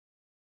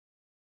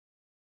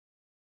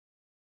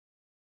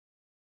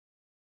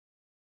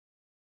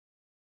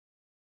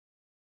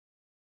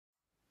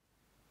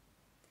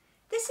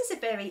this is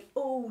a very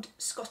old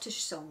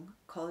Scottish song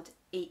called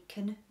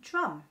Aiken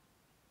Drum.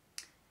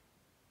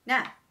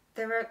 Now,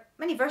 there are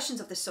many versions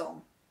of the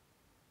song.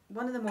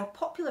 One of the more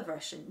popular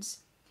versions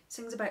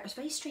sings about a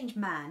very strange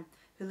man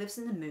who lives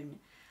in the moon,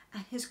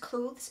 and his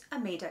clothes are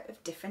made out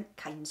of different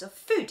kinds of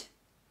food.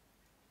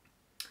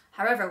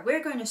 However,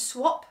 we're going to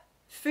swap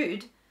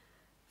food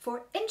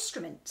for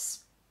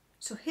instruments.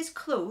 So his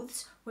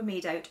clothes were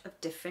made out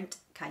of different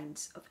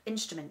kinds of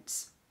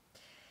instruments.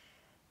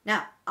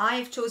 Now,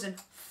 I've chosen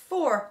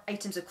 4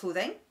 items of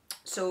clothing,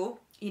 so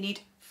you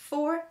need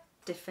 4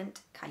 different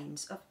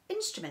kinds of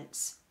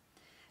instruments.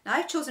 Now,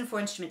 I've chosen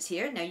 4 instruments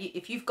here. Now,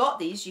 if you've got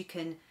these, you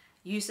can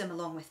use them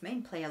along with me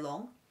and play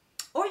along,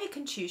 or you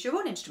can choose your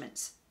own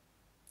instruments.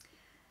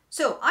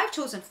 So, I've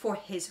chosen for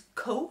his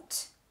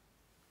coat.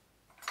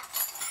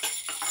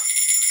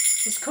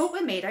 His coat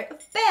was made out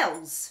of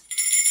bells,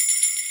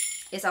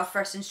 is our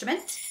first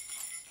instrument.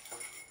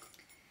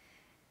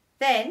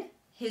 Then,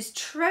 his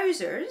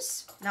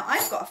trousers. Now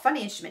I've got a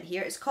funny instrument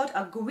here. It's called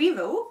a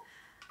guiro.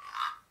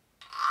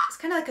 It's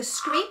kind of like a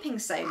scraping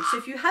sound. So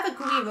if you have a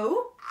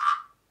guiro,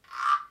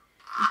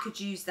 you could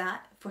use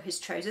that for his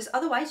trousers.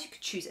 Otherwise, you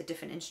could choose a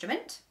different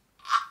instrument.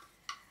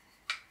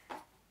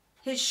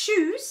 His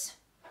shoes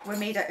were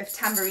made out of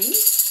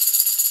tambourines.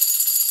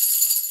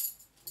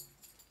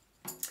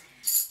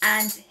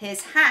 And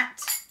his hat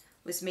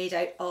was made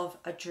out of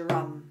a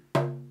drum.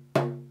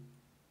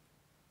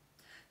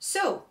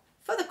 So,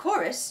 for the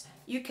chorus,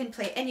 you can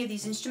play any of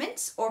these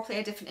instruments or play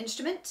a different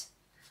instrument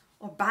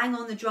or bang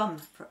on the drum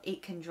for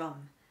Aiken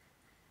Drum.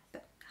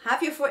 But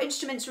have your 4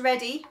 instruments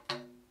ready.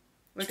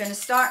 We're going to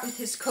start with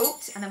his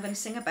coat, and I'm going to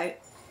sing about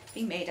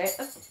being made out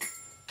of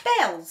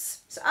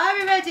bells. So are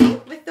we ready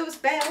with those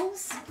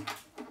bells?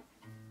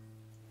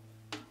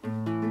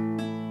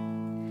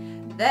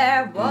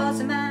 There was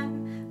a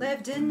man,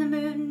 lived in the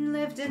moon,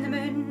 lived in the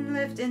moon,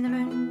 lived in the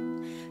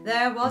moon.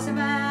 There was a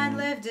man,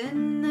 lived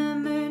in the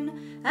moon,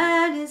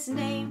 and his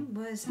name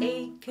was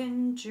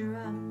Aiken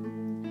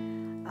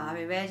Drum. Are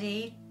we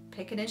ready?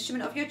 Pick an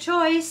instrument of your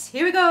choice.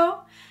 Here we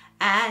go.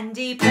 And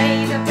he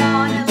played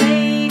upon a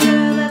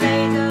ladle, a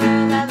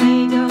ladle, a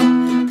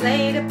ladle.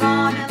 Played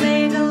upon a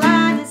ladle,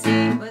 and his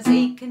name was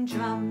Aiken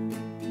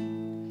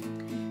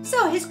Drum.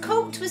 So his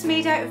coat was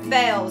made out of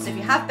bells. If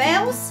you have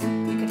bells,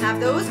 you can have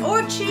those,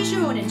 or choose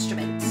your own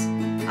instrument.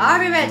 Are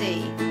we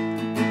ready?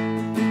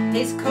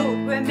 His coat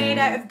were made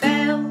out of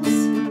bells,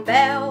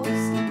 bells,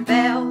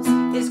 bells.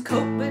 His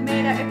coat was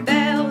made out of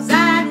bells,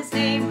 and his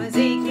name was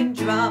Aiken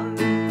Drum.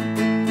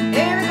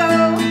 Here we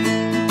go.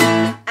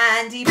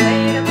 And he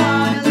played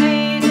upon a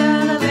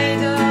ladle, a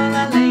ladle,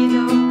 a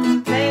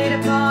ladle. Played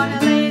upon a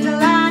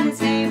ladle, and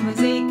his name was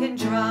Aiken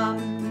Drum.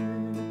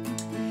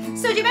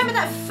 So do you remember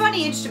that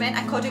funny instrument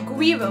I called a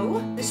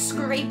guiro, the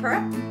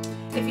scraper?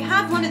 If you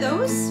have one of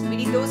those, we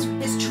need those for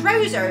his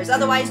trousers.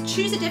 Otherwise,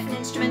 choose a different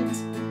instrument.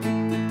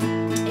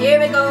 Here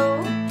we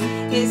go.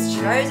 His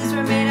trousers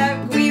were made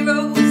out of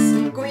guiros,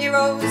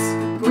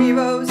 guiros,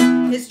 guiros.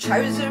 His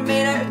trousers were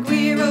made out of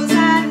guiros,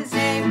 and his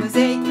name was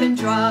Aiken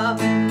Drum.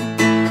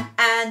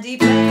 And he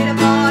played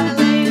upon a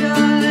ladle, a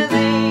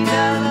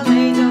ladle, a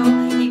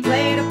ladle. He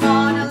played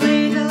upon a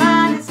ladle,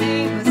 and his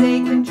name was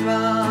Aiken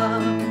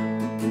Drum.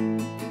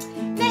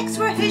 Next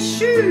were his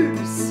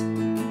shoes,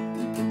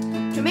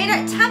 which were made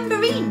out of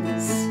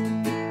tambourines.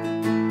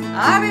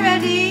 Are we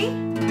ready?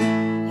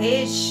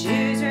 His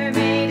shoes were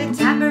made of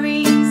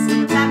tambourines,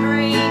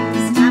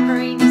 tambourines,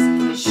 tambourines.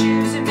 His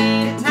shoes were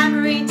made of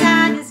tambourines,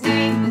 and his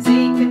name was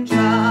Aiken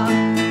Drum.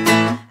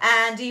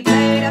 And he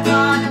played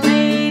upon a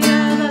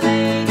ladle, a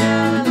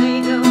ladle, a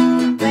ladle.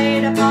 He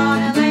played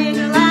upon a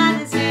ladle, and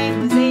his name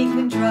was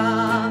Aiken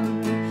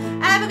Drum.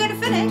 And we're going to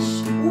finish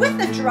with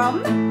a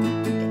drum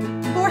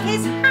for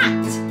his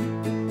hat.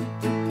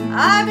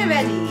 Are we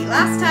ready?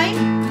 Last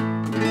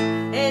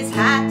time. His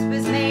hat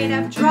was made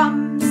of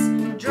drums,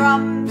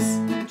 drums,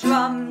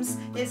 drums.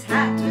 His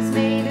hat was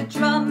made of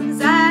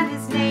drums, and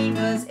his name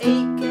was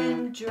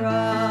Aiken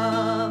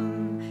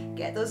Drum.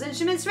 Get those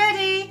instruments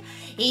ready.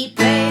 He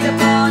played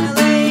upon